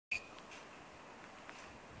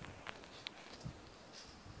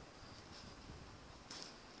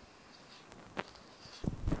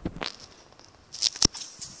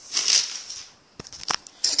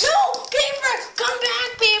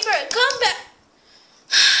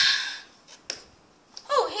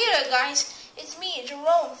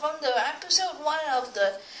Jerome from the episode 1 of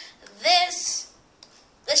this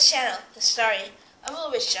channel. Sorry, I'm a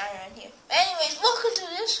little bit shy around here. Anyways, welcome to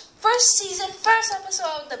this first season, first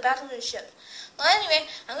episode of the Battle of the Ship. Well, anyway,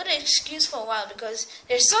 I'm gonna excuse for a while because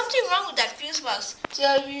there's something wrong with that fuse box.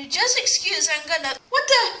 So if you just excuse, I'm gonna. What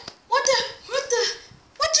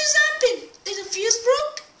just happened? Did the fuse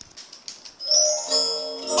broke?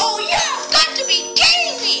 Oh yeah, I've got to be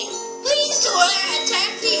kidding me! Please don't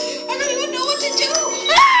attack me. I don't even know what to do.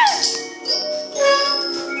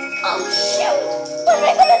 Oh shoot! What am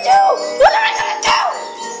I gonna do? What am I gonna do?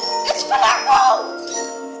 It's Pinocchio!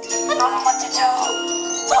 I don't know what to do.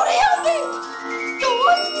 Somebody help me!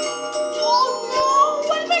 What? Oh no!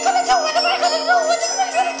 What am I gonna do? What am I gonna do? What am I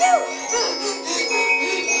gonna do?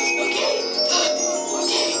 Okay.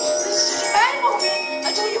 This is a bad moment.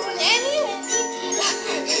 I told you an alien.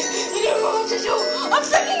 I don't know what to do. I'm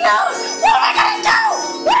freaking out. What am I gonna do?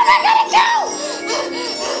 What am I gonna do?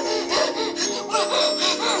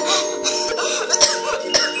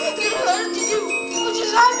 What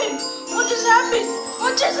just happened? What just happened?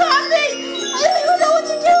 What just happened? I don't even know what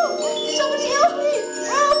to do. Somebody help me.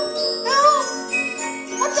 Help. Help.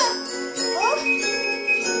 What the? Huh?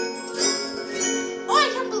 Oh, I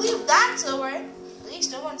can't believe that's over. At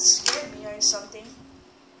least no one scared me or something.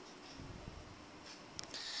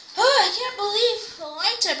 Oh, I can't believe the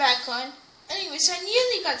lights are back on. Anyways, I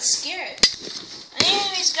nearly got scared.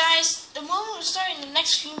 Anyways, guys, the movie will start in the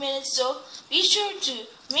next few minutes, so make sure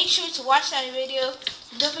to watch that video.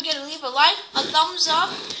 And don't forget to leave a like, a thumbs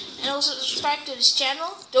up, and also subscribe to this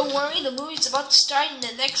channel. Don't worry, the movie is about to start in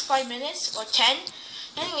the next 5 minutes or 10.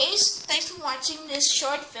 Anyways, thanks for watching this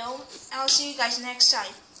short film. I'll see you guys next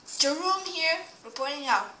time. Jerome here, reporting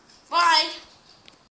out. Bye.